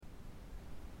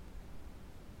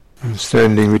In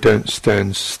standing, we don't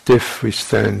stand stiff, we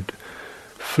stand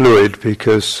fluid,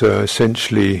 because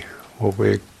essentially what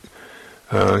we're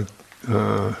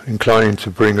inclining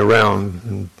to bring around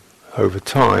and over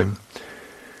time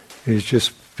is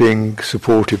just being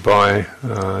supported by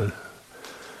the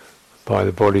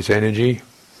body's energy,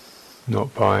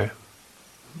 not by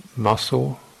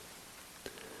muscle.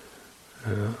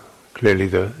 Clearly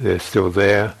they're still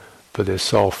there, but they're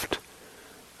soft,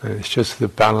 and it's just the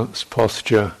balanced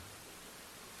posture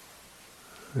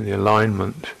and the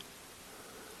alignment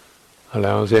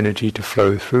allows energy to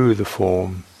flow through the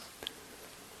form,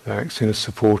 acts in a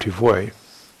supportive way.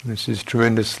 This is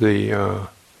tremendously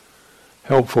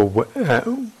helpful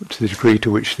to the degree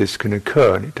to which this can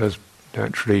occur, and it does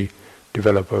naturally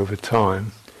develop over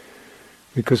time,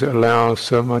 because it allows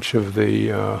so much of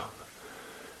the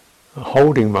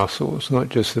holding muscles, not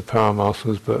just the power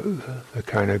muscles, but the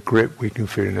kind of grip we can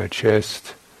feel in our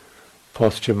chest,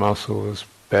 posture muscles,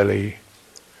 belly,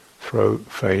 throat,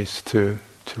 face, to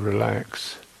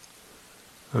relax,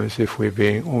 as if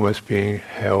we're almost being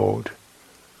held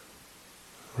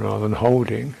rather than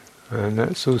holding. And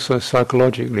that's also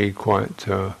psychologically quite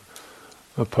a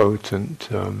potent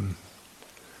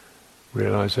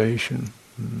realization.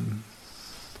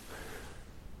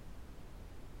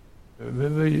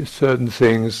 Remember certain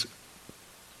things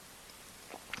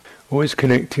always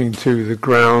connecting to the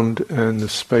ground and the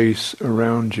space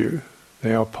around you.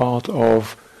 They are part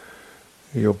of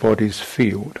your body's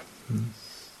field.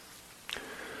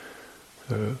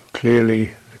 So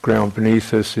clearly the ground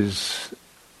beneath us is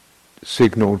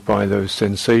signalled by those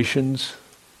sensations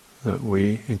that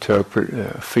we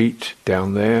interpret. Feet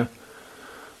down there,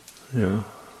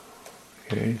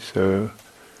 okay, so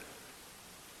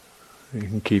you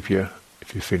can keep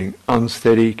if you're feeling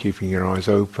unsteady, keeping your eyes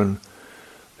open,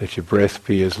 let your breath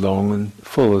be as long and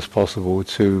full as possible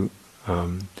to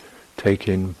take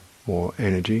in more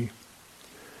energy.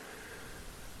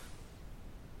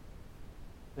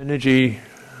 Energy,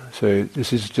 so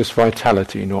this is just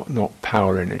vitality, not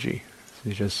power energy.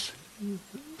 It's just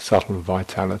subtle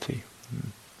vitality.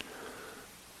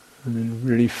 And then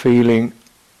really feeling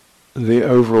the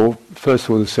overall, first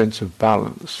of all, the sense of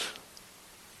balance,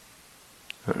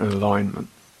 and alignment.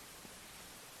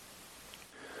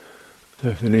 So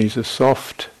if the knees are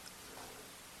soft,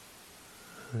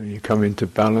 and you come into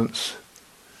balance,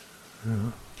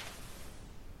 and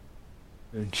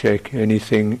check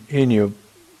anything in your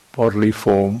bodily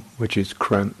form which is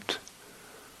cramped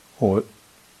or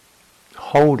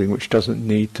holding which doesn't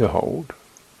need to hold.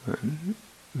 And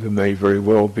there may very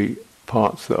well be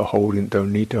parts that are holding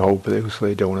don't need to hold, but also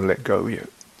they don't want to let go yet.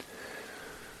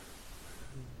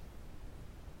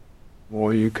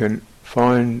 Or you can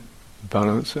find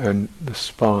balance and the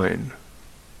spine.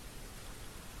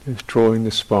 Just drawing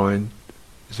the spine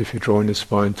as if you're drawing the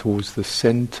spine towards the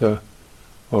center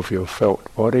of your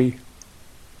felt body.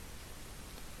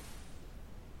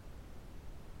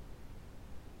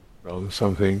 Rather than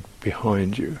something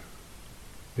behind you.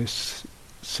 This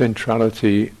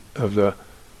centrality of the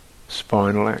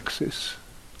spinal axis.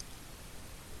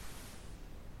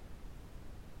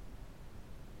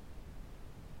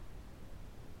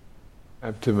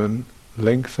 Abdomen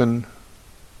lengthen.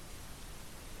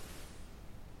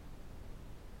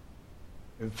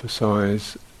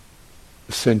 Emphasize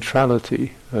the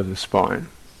centrality of the spine.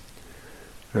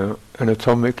 Now,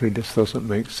 anatomically this doesn't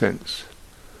make sense,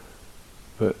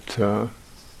 but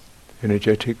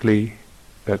energetically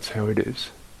that's how it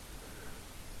is.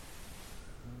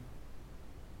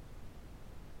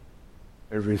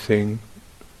 Everything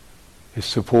is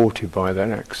supported by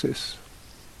that axis.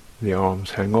 The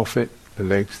arms hang off it, the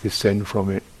legs descend from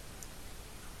it,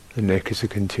 the neck is a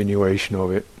continuation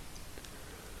of it,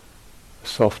 the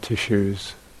soft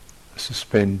tissues are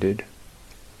suspended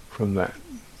from that.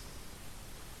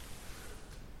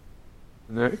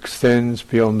 And that extends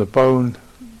beyond the bone,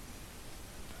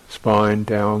 spine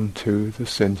down to the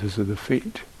centers of the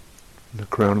feet, from the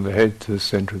crown of the head to the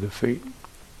center of the feet.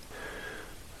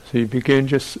 So you begin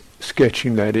just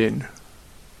sketching that in.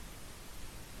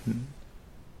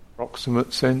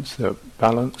 Approximate sense, the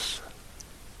balance.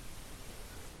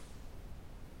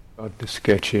 Start to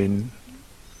sketch in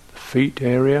the feet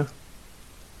area.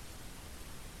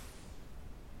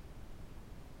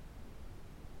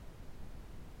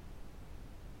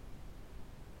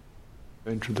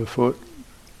 Center of the foot.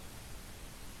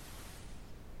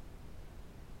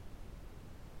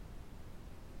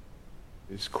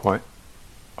 It's quite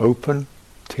open,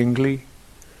 tingly.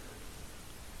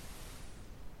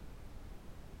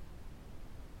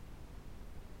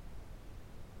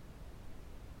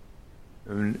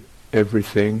 And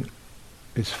everything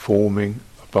is forming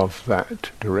a above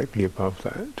that, directly above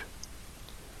that.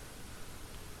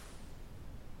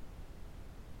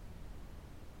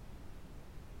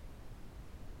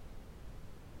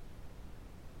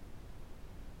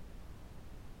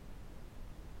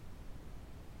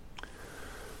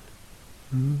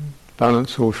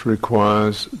 Balance also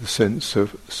requires the sense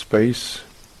of space,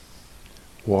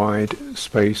 wide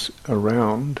space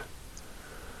around,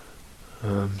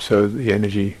 so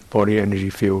the body energy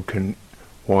field can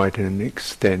widen and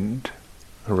extend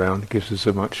around. It gives us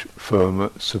a much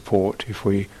firmer support if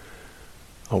we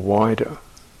are wider.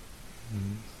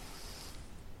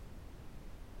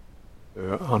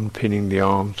 Unpinning the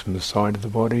arms from the side of the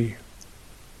body.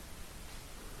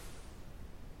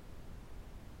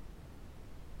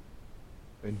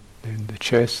 Then the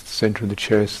chest, center of the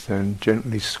chest, and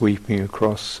gently sweeping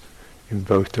across in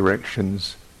both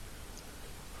directions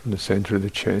from the center of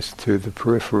the chest to the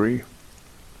periphery.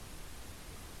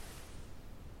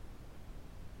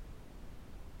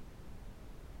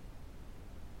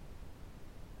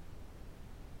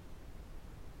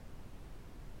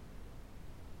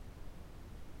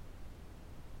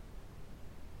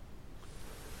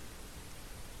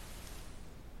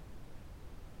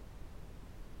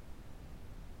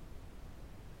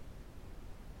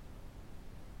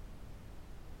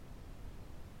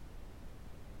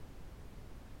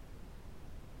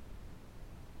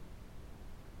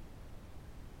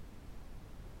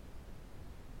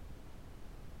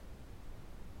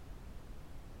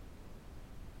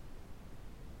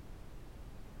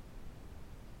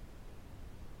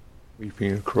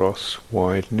 Sweeping across,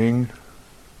 widening,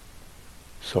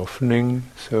 softening,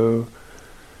 so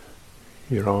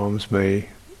your arms may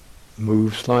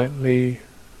move slightly,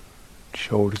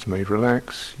 shoulders may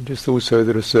relax. Just also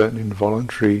there are certain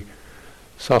involuntary,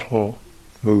 subtle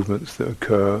movements that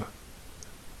occur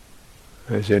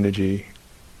as energy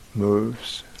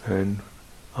moves and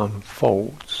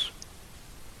unfolds.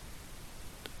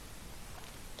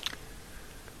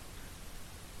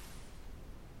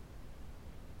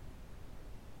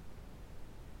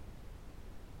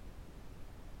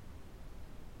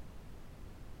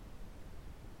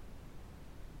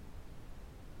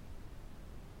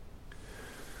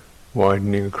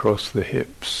 Widening across the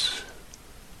hips.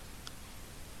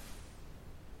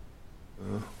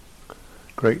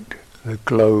 The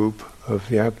globe of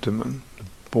the abdomen, the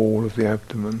ball of the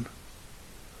abdomen,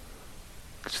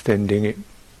 extending it,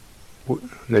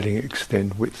 letting it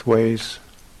extend widthways,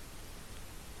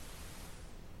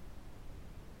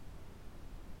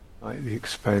 like the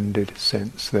expanded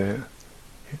sense there,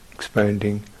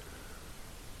 expanding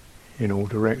in all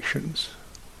directions.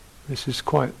 This is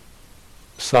quite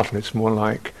subtle. It's more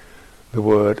like the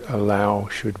word allow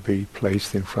should be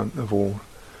placed in front of all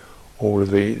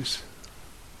of these,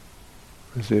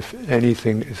 as if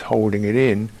anything that is holding it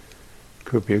in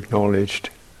could be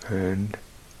acknowledged and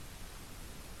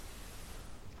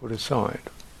put aside.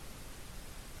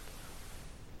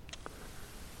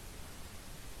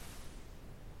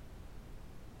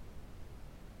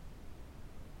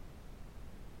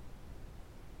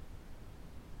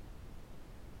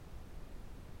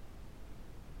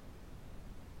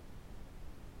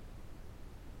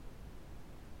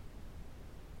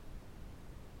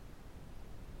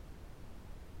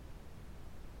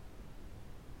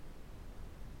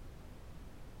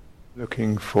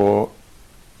 Looking for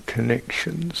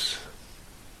connections.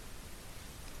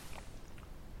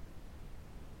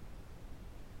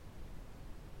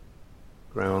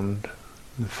 Ground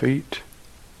the feet.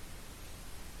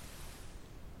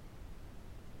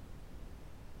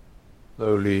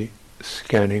 Slowly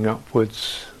scanning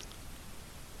upwards.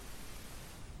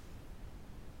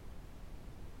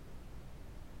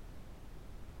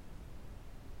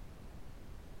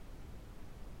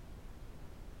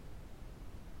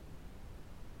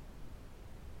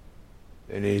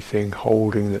 Anything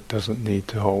holding that doesn't need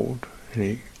to hold,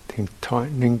 anything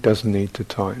tightening doesn't need to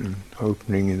tighten,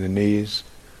 opening in the knees,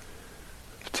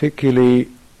 particularly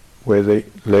where the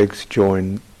legs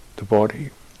join the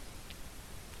body.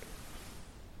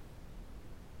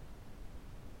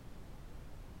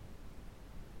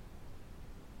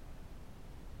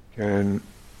 Can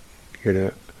get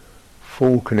a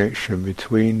full connection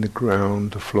between the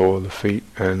ground, the floor, the feet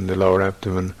and the lower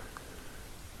abdomen,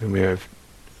 and we have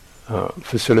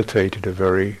facilitated a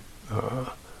very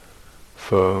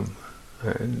firm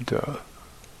and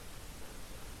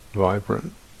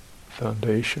vibrant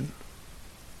foundation.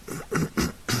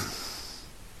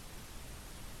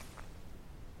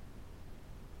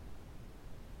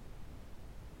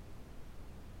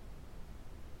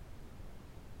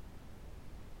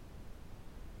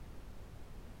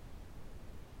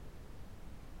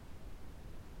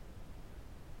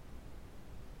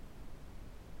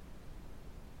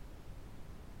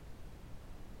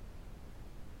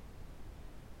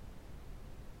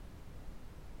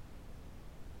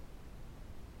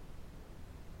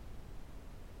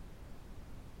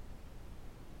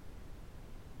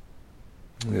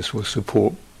 And this will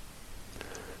support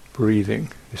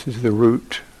breathing. This is the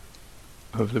root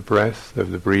of the breath,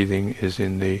 of the breathing, is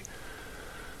in the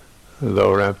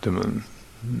lower abdomen.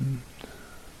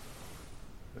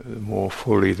 The more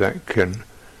fully that can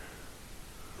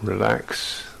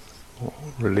relax or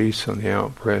release on the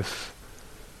out-breath,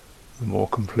 the more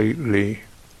completely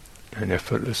and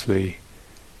effortlessly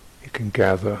it can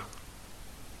gather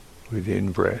with the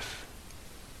in-breath,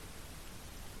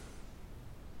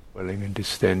 swelling and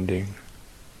distending.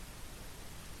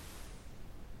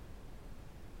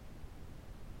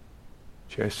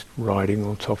 Chest riding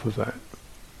on top of that.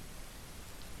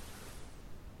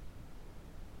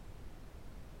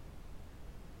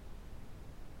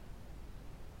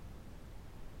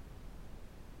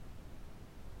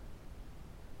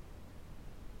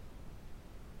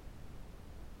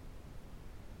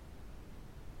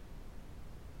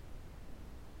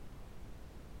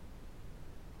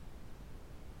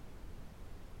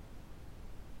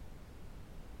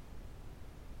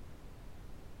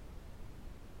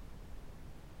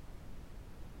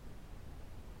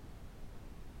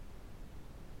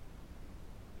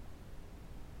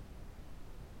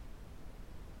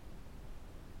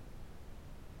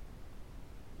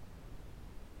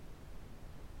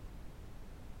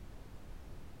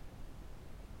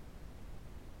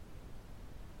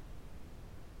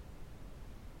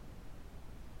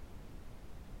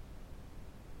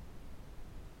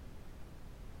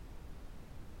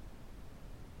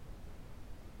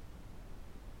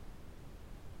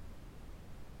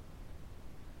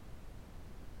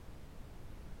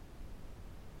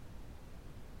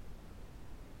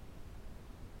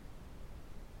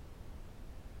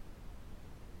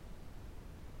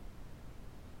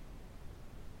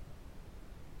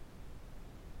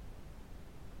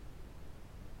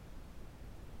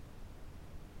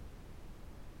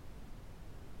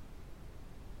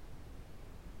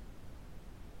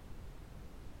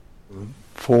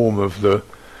 Form of the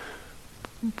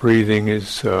breathing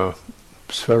is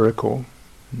spherical,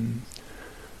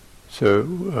 so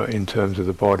in terms of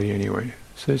the body anyway.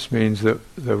 So this means that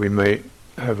we may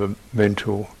have a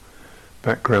mental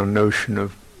background notion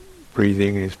of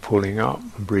breathing is pulling up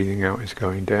and breathing out is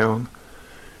going down.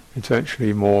 It's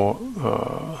actually more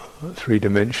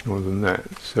three-dimensional than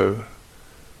that. So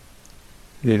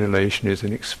the inhalation is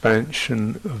an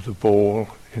expansion of the ball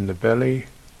in the belly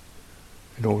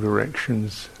in all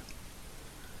directions,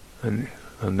 and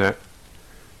that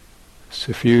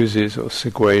suffuses or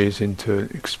segues into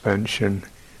expansion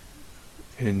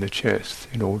in the chest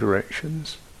in all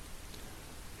directions,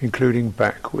 including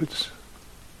backwards.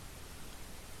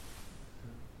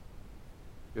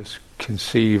 Just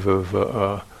conceive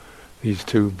of these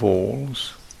two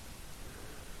balls,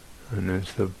 and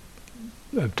as the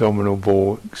abdominal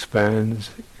ball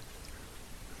expands,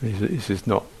 this is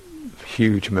not a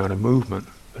huge amount of movement,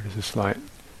 but it's a slight,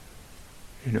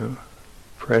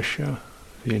 pressure,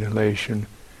 the inhalation.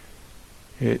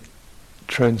 It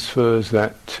transfers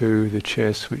that to the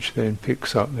chest, which then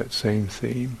picks up that same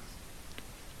theme.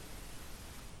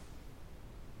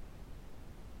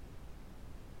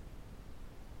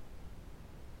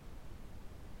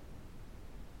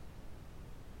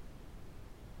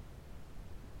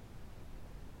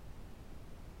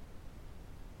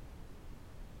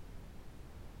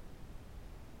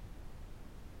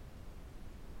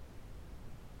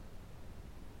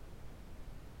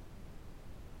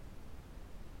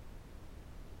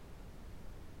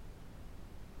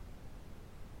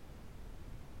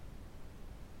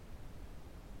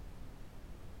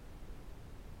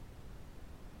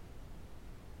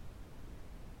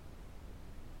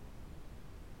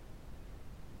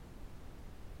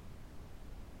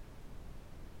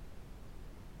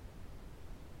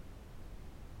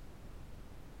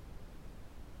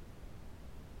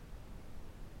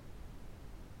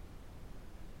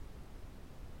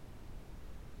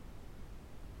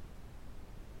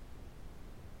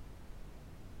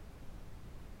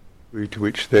 To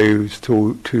which those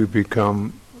two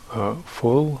become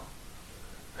full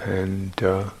and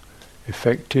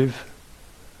effective,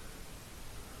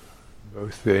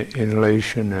 both the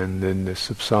inhalation and then the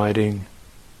subsiding.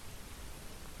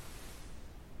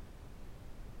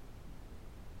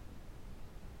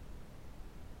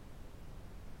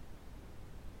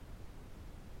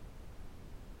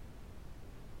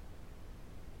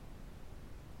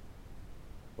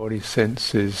 Body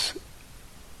senses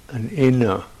an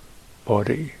inner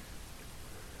body,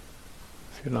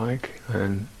 if you like,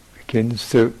 and begins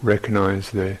to recognize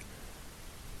the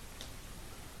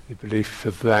belief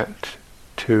of that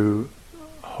to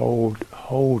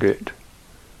hold it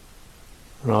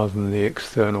rather than the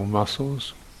external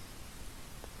muscles.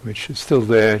 which is still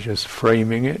there, just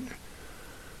framing it,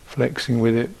 flexing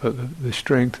with it, but the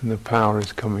strength and the power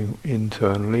is coming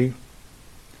internally.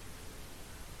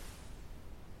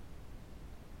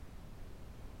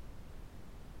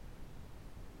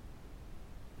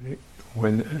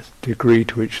 When the degree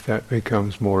to which that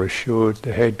becomes more assured,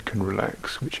 the head can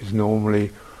relax, which is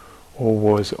normally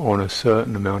always on a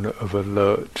certain amount of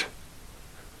alert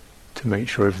to make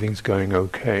sure everything's going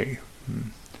okay.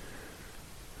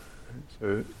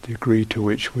 So the degree to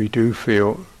which we do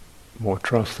feel more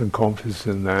trust and confidence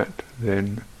in that,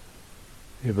 then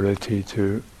the ability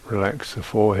to relax the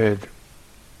forehead,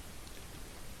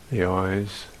 the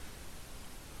eyes,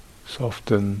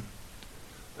 soften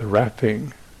the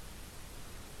wrapping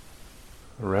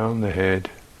around the head,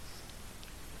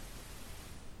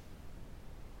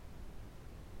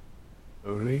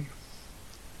 slowly,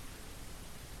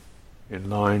 in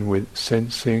line with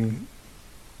sensing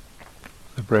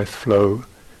the breath flow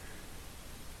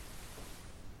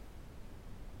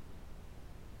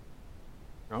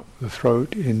up the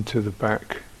throat into the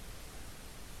back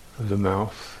of the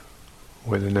mouth,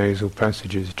 where the nasal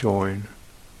passages join,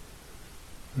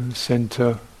 and the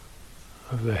center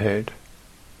of the head,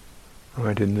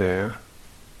 right in there.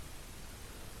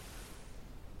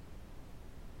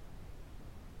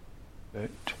 That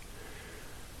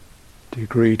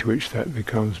degree to which that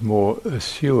becomes more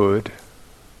assured,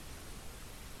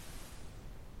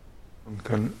 one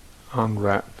can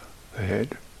unwrap the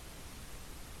head.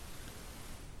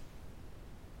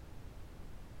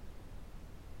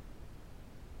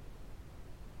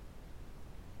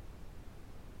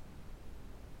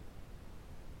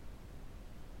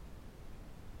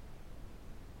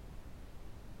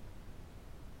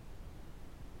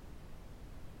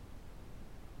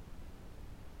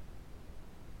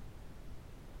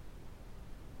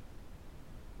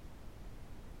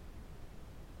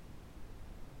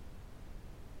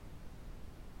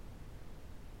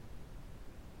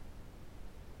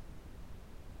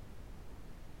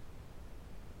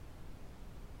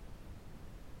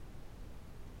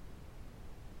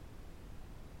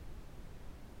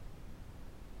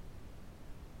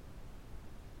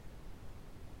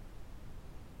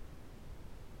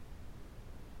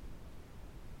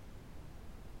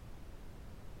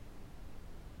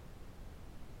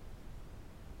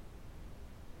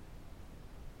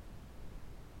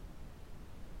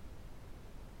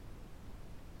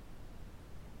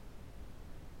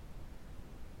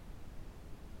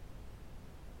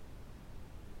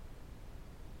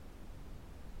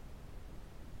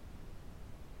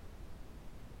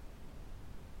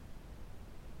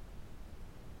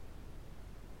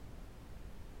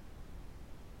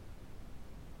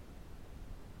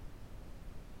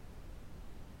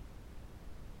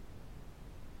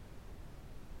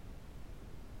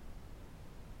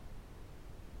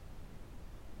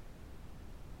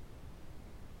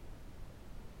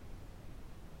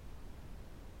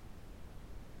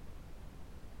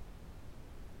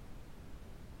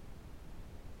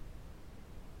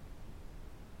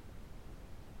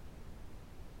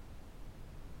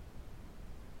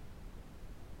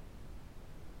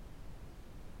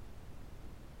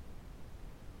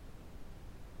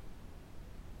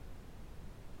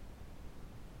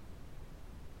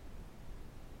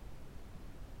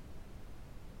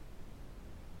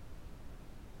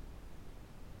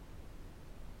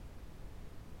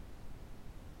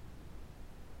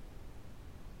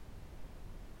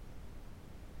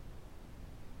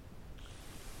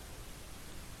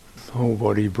 Whole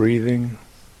body breathing.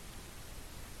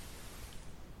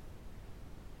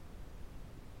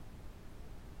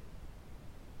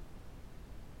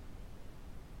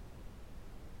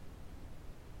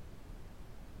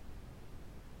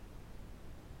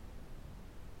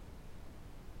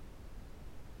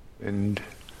 And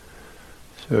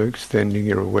so extending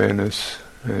your awareness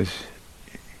as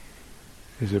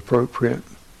is appropriate.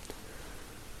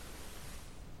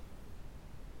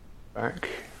 Back,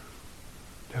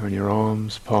 down your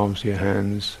arms, palms of your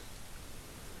hands.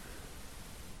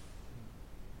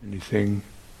 Anything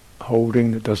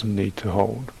holding that doesn't need to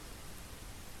hold.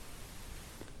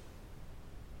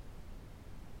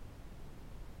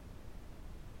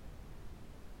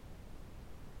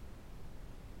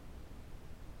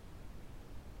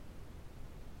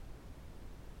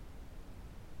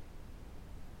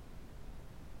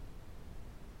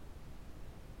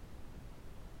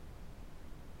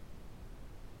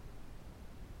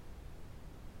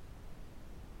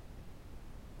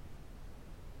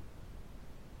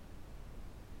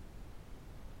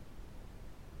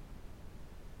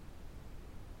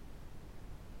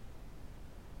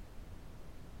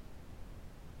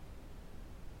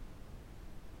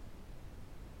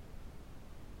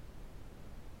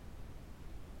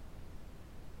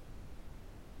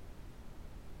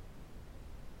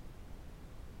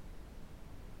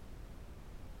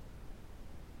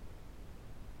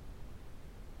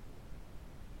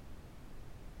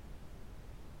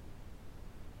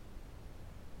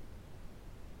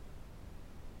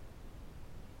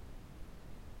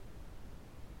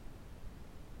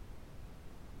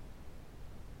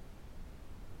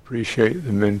 Appreciate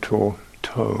the mental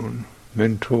tone.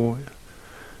 Mental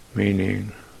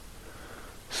meaning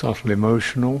subtle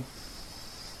emotional.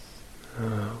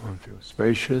 One feels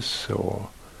spacious or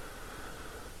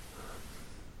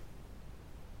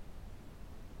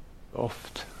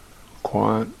soft,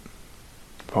 quiet,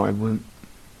 vibrant.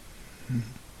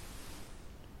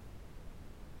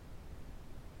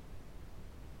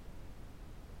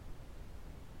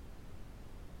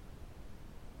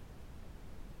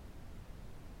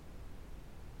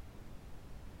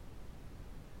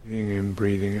 Breathing in,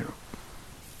 breathing out.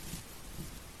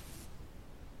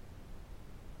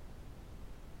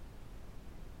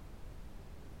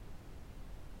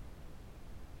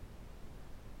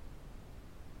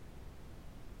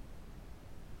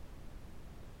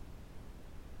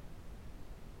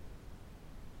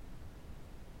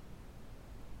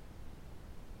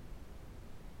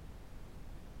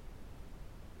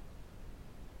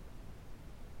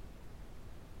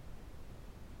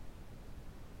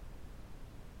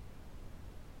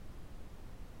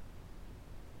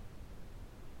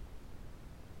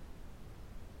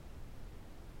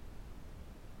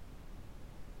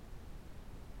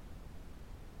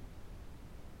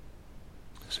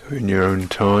 So in your own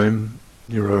time,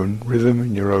 your own rhythm,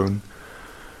 in your own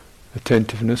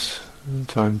attentiveness,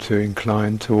 time to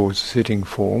incline towards sitting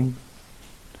form.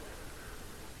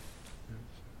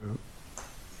 So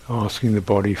asking the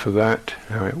body for that,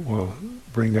 how it will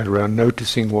bring that around,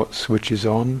 noticing what switches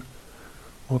on,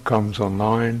 what comes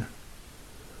online,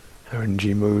 how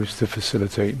energy moves to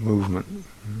facilitate movement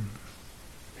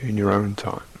in your own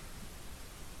time.